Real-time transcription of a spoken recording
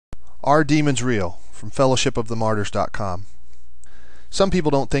Are demons real? From fellowshipofthemartyrs.com. Some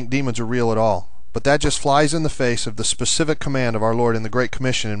people don't think demons are real at all, but that just flies in the face of the specific command of our Lord in the Great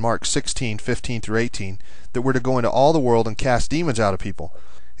Commission in Mark 16:15-18, that we're to go into all the world and cast demons out of people.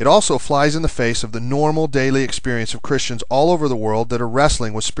 It also flies in the face of the normal daily experience of Christians all over the world that are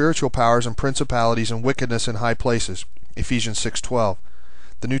wrestling with spiritual powers and principalities and wickedness in high places. Ephesians 6:12.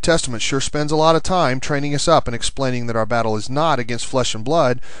 The New Testament sure spends a lot of time training us up and explaining that our battle is not against flesh and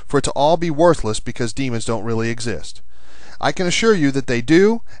blood, for it to all be worthless because demons don't really exist. I can assure you that they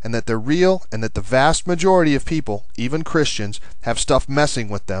do, and that they're real, and that the vast majority of people, even Christians, have stuff messing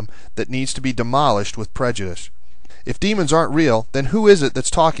with them that needs to be demolished with prejudice. If demons aren't real, then who is it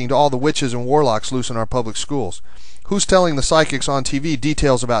that's talking to all the witches and warlocks loose in our public schools? Who's telling the psychics on TV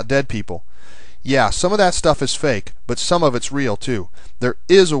details about dead people? Yeah, some of that stuff is fake, but some of it's real too. There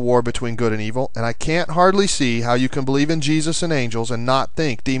is a war between good and evil, and I can't hardly see how you can believe in Jesus and angels and not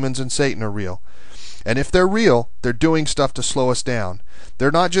think demons and Satan are real. And if they're real, they're doing stuff to slow us down.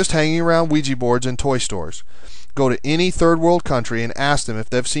 They're not just hanging around Ouija boards in toy stores. Go to any third world country and ask them if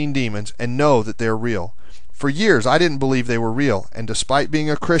they've seen demons and know that they're real. For years I didn't believe they were real, and despite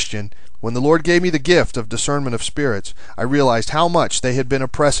being a Christian, when the Lord gave me the gift of discernment of spirits, I realized how much they had been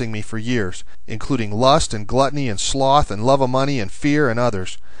oppressing me for years, including lust and gluttony and sloth and love of money and fear and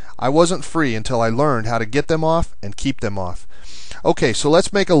others. I wasn't free until I learned how to get them off and keep them off. Okay, so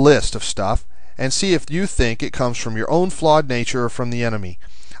let's make a list of stuff and see if you think it comes from your own flawed nature or from the enemy.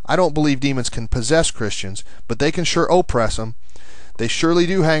 I don't believe demons can possess Christians, but they can sure oppress them. They surely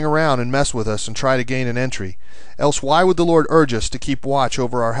do hang around and mess with us and try to gain an entry. Else why would the Lord urge us to keep watch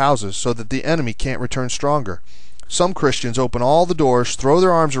over our houses so that the enemy can't return stronger? Some Christians open all the doors, throw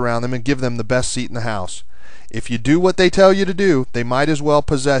their arms around them, and give them the best seat in the house. If you do what they tell you to do, they might as well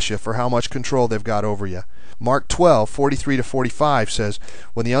possess you for how much control they've got over you. Mark 12:43-45 says,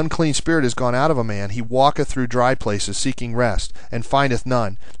 "When the unclean spirit is gone out of a man, he walketh through dry places, seeking rest, and findeth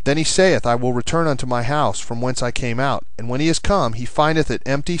none. Then he saith, I will return unto my house, from whence I came out. And when he is come, he findeth it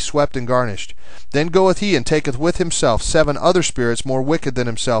empty, swept, and garnished. Then goeth he and taketh with himself 7 other spirits more wicked than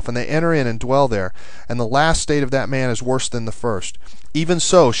himself, and they enter in and dwell there. And the last state of that man is worse than the first. Even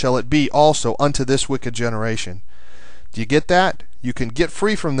so shall it be also unto this wicked generation." Do you get that? You can get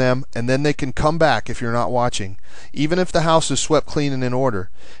free from them, and then they can come back if you're not watching, even if the house is swept clean and in order.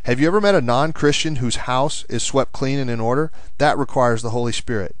 Have you ever met a non-Christian whose house is swept clean and in order? That requires the Holy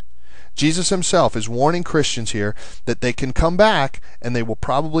Spirit. Jesus himself is warning Christians here that they can come back, and they will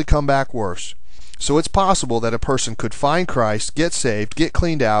probably come back worse. So it's possible that a person could find Christ, get saved, get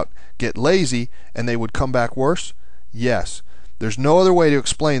cleaned out, get lazy, and they would come back worse? Yes. There's no other way to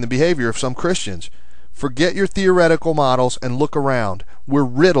explain the behavior of some Christians. Forget your theoretical models and look around. We're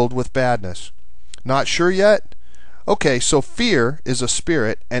riddled with badness. Not sure yet? Okay, so fear is a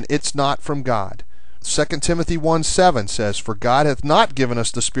spirit, and it's not from God. 2 Timothy 1:7 says, "For God hath not given us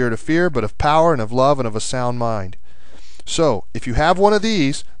the spirit of fear, but of power and of love and of a sound mind." So, if you have one of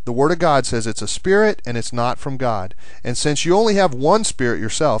these, the Word of God says it's a spirit and it's not from God. And since you only have one spirit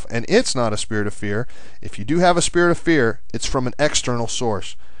yourself, and it's not a spirit of fear, if you do have a spirit of fear, it's from an external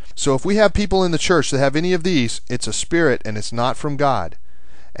source. So if we have people in the church that have any of these, it's a spirit and it's not from God.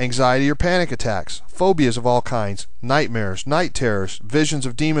 Anxiety or panic attacks, phobias of all kinds, nightmares, night terrors, visions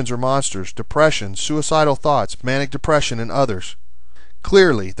of demons or monsters, depression, suicidal thoughts, manic depression, and others.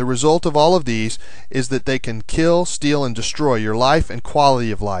 Clearly, the result of all of these is that they can kill, steal, and destroy your life and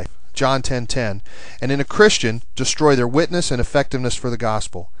quality of life, John 10:10, and in a Christian, destroy their witness and effectiveness for the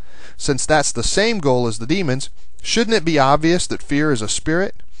gospel. Since that's the same goal as the demons, shouldn't it be obvious that fear is a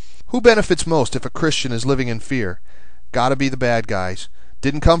spirit? Who benefits most if a Christian is living in fear? Gotta be the bad guys.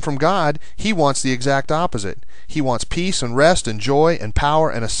 Didn't come from God. He wants the exact opposite. He wants peace and rest and joy and power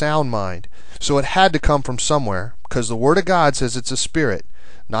and a sound mind. So it had to come from somewhere, because the Word of God says it's a spirit,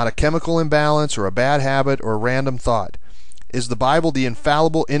 not a chemical imbalance or a bad habit or a random thought. Is the Bible the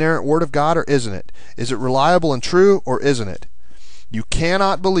infallible, inerrant Word of God, or isn't it? Is it reliable and true, or isn't it? You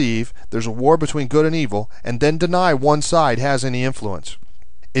cannot believe there's a war between good and evil and then deny one side has any influence.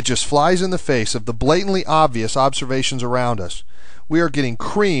 It just flies in the face of the blatantly obvious observations around us. We are getting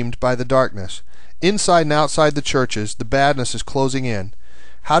creamed by the darkness. Inside and outside the churches, the badness is closing in.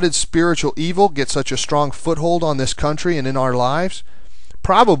 How did spiritual evil get such a strong foothold on this country and in our lives?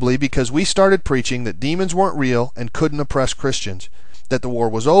 Probably because we started preaching that demons weren't real and couldn't oppress Christians, that the war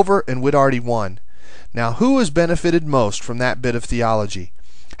was over and we'd already won. Now, who has benefited most from that bit of theology?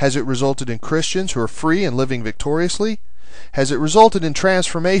 Has it resulted in Christians who are free and living victoriously? Has it resulted in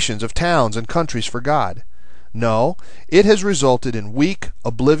transformations of towns and countries for God? No, it has resulted in weak,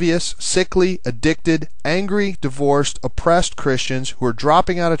 oblivious, sickly, addicted, angry, divorced, oppressed Christians who are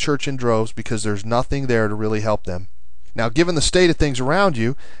dropping out of church in droves because there's nothing there to really help them. Now, given the state of things around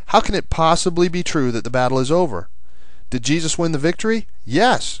you, how can it possibly be true that the battle is over? Did Jesus win the victory?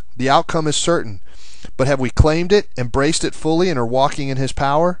 Yes, the outcome is certain. But have we claimed it, embraced it fully, and are walking in His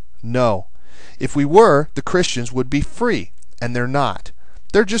power? No. If we were, the Christians would be free, and they're not.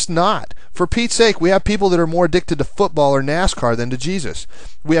 They're just not. For Pete's sake, we have people that are more addicted to football or NASCAR than to Jesus.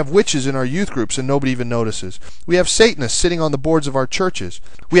 We have witches in our youth groups and nobody even notices. We have Satanists sitting on the boards of our churches.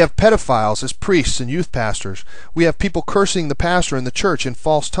 We have pedophiles as priests and youth pastors. We have people cursing the pastor and the church in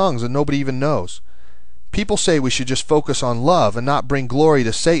false tongues and nobody even knows. People say we should just focus on love and not bring glory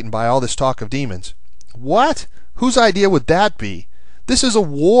to Satan by all this talk of demons. What? Whose idea would that be? This is a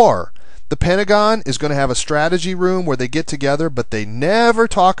war. The Pentagon is going to have a strategy room where they get together, but they never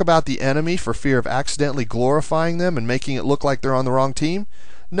talk about the enemy for fear of accidentally glorifying them and making it look like they're on the wrong team.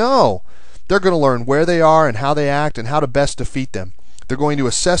 No, they're going to learn where they are and how they act and how to best defeat them. They're going to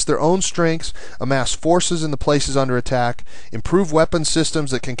assess their own strengths, amass forces in the places under attack, improve weapon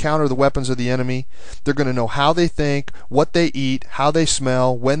systems that can counter the weapons of the enemy. They're going to know how they think, what they eat, how they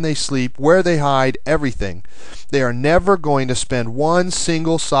smell, when they sleep, where they hide, everything. They are never going to spend one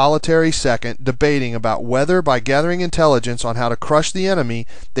single solitary second debating about whether, by gathering intelligence on how to crush the enemy,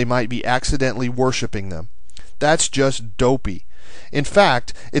 they might be accidentally worshiping them. That's just dopey. In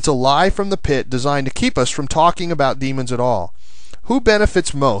fact, it's a lie from the pit designed to keep us from talking about demons at all. Who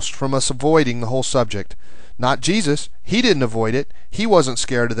benefits most from us avoiding the whole subject? Not Jesus. He didn't avoid it. He wasn't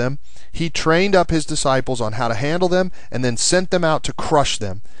scared of them. He trained up His disciples on how to handle them and then sent them out to crush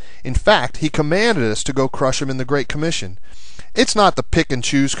them. In fact, He commanded us to go crush them in the Great Commission. It's not the pick and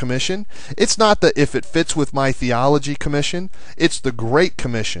choose commission. It's not the if it fits with my theology commission. It's the Great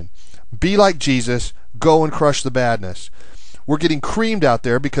Commission. Be like Jesus. Go and crush the badness. We're getting creamed out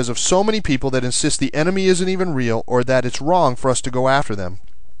there because of so many people that insist the enemy isn't even real or that it's wrong for us to go after them.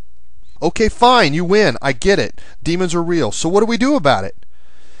 Okay, fine, you win. I get it. Demons are real. So what do we do about it?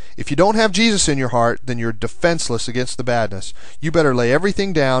 If you don't have Jesus in your heart, then you're defenseless against the badness. You better lay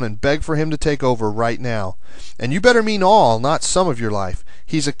everything down and beg for Him to take over right now. And you better mean all, not some of your life.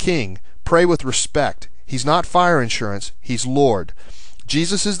 He's a king. Pray with respect. He's not fire insurance. He's Lord.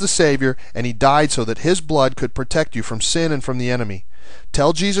 Jesus is the Savior, and He died so that His blood could protect you from sin and from the enemy.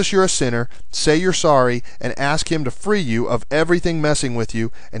 Tell Jesus you're a sinner, say you're sorry, and ask Him to free you of everything messing with you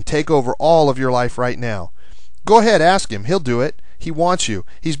and take over all of your life right now. Go ahead, ask Him. He'll do it. He wants you.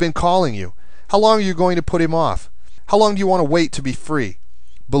 He's been calling you. How long are you going to put Him off? How long do you want to wait to be free?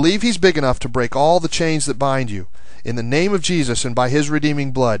 Believe He's big enough to break all the chains that bind you. In the name of Jesus and by His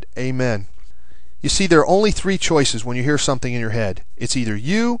redeeming blood, amen. You see, there are only three choices when you hear something in your head. It's either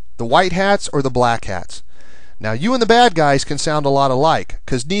you, the white hats, or the black hats. Now, you and the bad guys can sound a lot alike,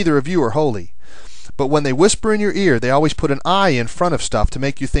 because neither of you are holy. But when they whisper in your ear, they always put an I in front of stuff to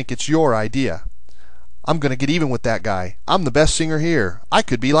make you think it's your idea. I'm going to get even with that guy. I'm the best singer here. I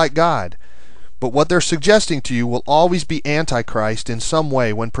could be like God. But what they're suggesting to you will always be Antichrist in some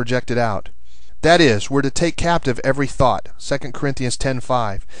way when projected out. That is, we're to take captive every thought. 2 Corinthians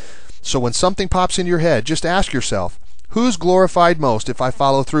 10:5. So when something pops into your head, just ask yourself, who's glorified most if I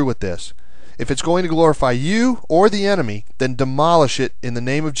follow through with this? If it's going to glorify you or the enemy, then demolish it in the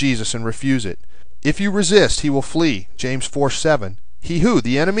name of Jesus and refuse it. If you resist, he will flee. James 4:7. He who?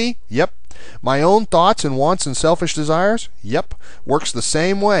 The enemy? Yep. My own thoughts and wants and selfish desires? Yep. Works the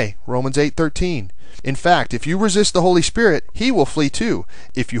same way. Romans 8:13. In fact, if you resist the Holy Spirit, He will flee too.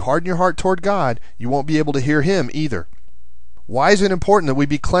 If you harden your heart toward God, you won't be able to hear Him either. Why is it important that we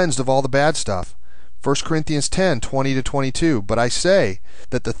be cleansed of all the bad stuff? 1 Corinthians 10:20-22. But I say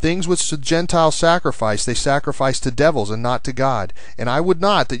that the things which the Gentiles sacrifice, they sacrifice to devils and not to God. And I would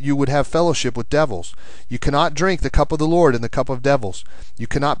not that you would have fellowship with devils. You cannot drink the cup of the Lord and the cup of devils. You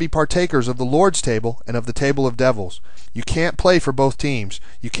cannot be partakers of the Lord's table and of the table of devils. You can't play for both teams.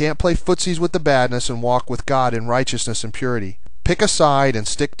 You can't play footsies with the badness and walk with God in righteousness and purity. Pick a side and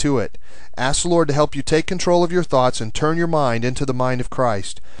stick to it. Ask the Lord to help you take control of your thoughts and turn your mind into the mind of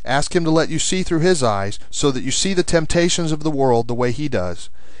Christ. Ask Him to let you see through His eyes so that you see the temptations of the world the way He does.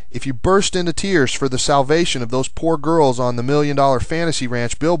 If you burst into tears for the salvation of those poor girls on the $1 Million Fantasy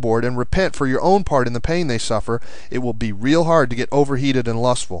Ranch billboard and repent for your own part in the pain they suffer, it will be real hard to get overheated and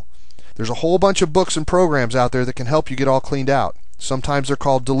lustful. There's a whole bunch of books and programs out there that can help you get all cleaned out. Sometimes they're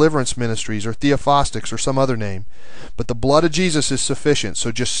called deliverance ministries or theophostics or some other name. But the blood of Jesus is sufficient,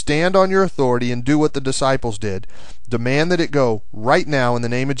 so just stand on your authority and do what the disciples did. Demand that it go right now in the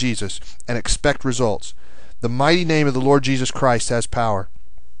name of Jesus and expect results. The mighty name of the Lord Jesus Christ has power.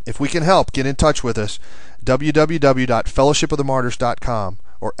 If we can help, get in touch with us. www.fellowshipofthemartyrs.com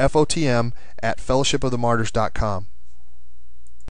or FOTM@fellowshipofthemartyrs.com.